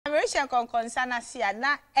inspiration concern asia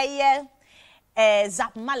na eye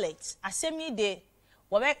Zapp Mallet asemi de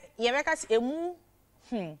yebeka emu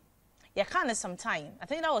you can't sometime. I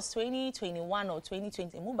think that was 2021 or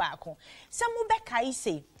 2020. Mu baako. Some mu beka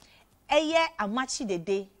say eye Amakye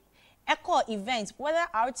Dede echo event whether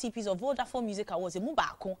RTPs or Vodafone Music Awards mu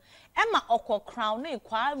baako. Emma okọ crown na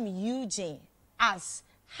Kuami Eugene as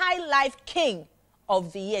highlife king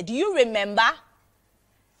of the year. Do you remember?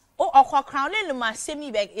 Oh, okọ crown na ma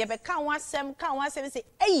semi be ye be kan one sem say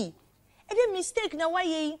hey e mistake na why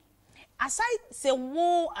ye aside say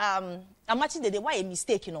wo Amakye Dede why a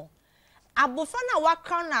mistake you know. Abufana wa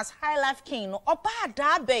crown as highlife king no oba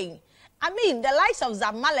da ben. I mean the likes of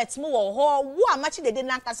Zapp Mallet mu wo ho wo Amakye Dede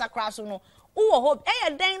na kasa kra so no wo ho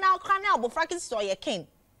den na crown na abufra kisi your king.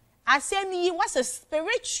 Asemi was a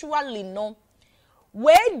spiritually no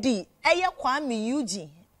where di Kuami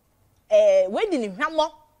Eugene where di ni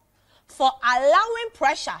hwamo for allowing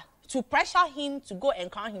pressure to pressure him to go and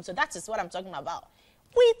crown him. So that is what I'm talking about.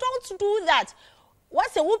 We don't do that.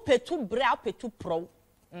 What's a whoop to bra to pro?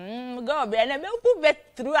 Go be and I be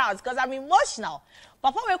throughout because I'm emotional.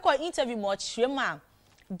 Papa we call interview much shema.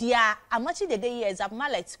 Dia Amakye Dede years Zapp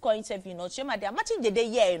Mallet call interview no shema dia Amakye Dede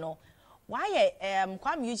year you know. Why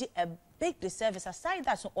Kuami Eugene a big disservice aside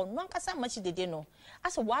that so on one kasa Amakye Dede no.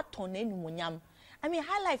 As a what ton munyam. I mean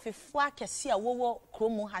highlife if kesi a wo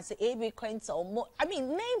kromo has a AB coins or more. I mean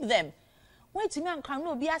name them. Wait to me and crown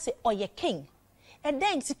no be say oh ye king. And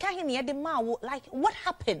then sikahini the ma like what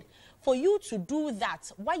happened for you to do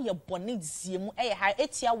that? Why you bonnet zimu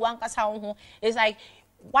etia one kasa ho is like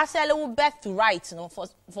what's a little birthright you know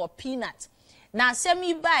for peanut. Now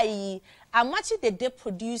semi by Amakye Dede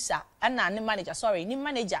producer and ni manager sorry ni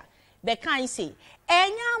manager be kan say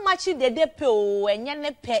enya Amakye Dede pe o enya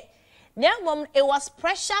ne pe. Then it was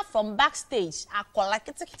pressure from backstage. Akola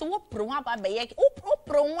kiti wo pro ba be ye wo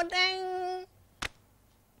pro den.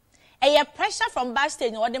 A pressure from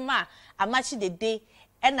backstage no the ma Amakye Dede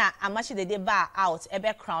na Amakye Dede ba out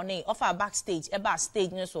ebe crowning of our backstage ebe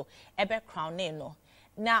stage no so ebe crowning no.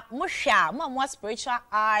 Na mo hwa mo spiritual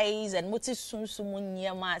eyes and moti sunsumu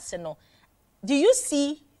nyema se no. Do you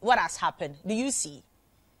see what has happened? Do you see?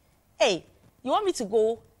 Hey, you want me to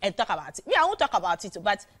go and talk about it? Yeah, I won't talk about it,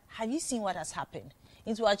 but have you seen what has happened?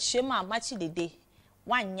 Into what Shema Amakye Dede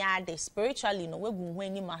one yard spiritually no we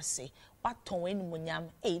when you must say what ton when munyam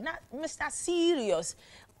hey na Mr. Serious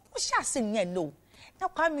what shall say no now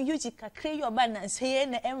Kuami Eugene can create your balance here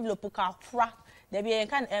in the envelope ka fra there be a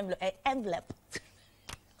kind envelope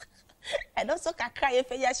and also can cry if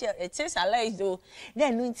you share it is alive though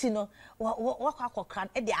then no know what can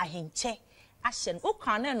e dey ahenche ashen o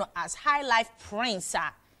kan no as highlife prince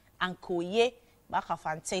and koye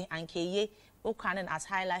bakafante and keye Okanen as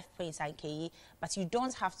highlife prince and keye, but you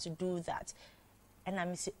don't have to do that. And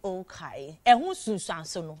I say, okay. And who's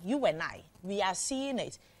so no? You and I, we are seeing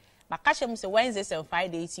it. But catch them say Wednesdays and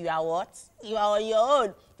Fridays, you are what? You are on your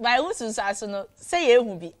own. But who's so no? Say you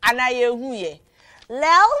will be, and I who ye.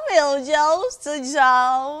 Lel Jones to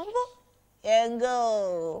jump and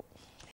go.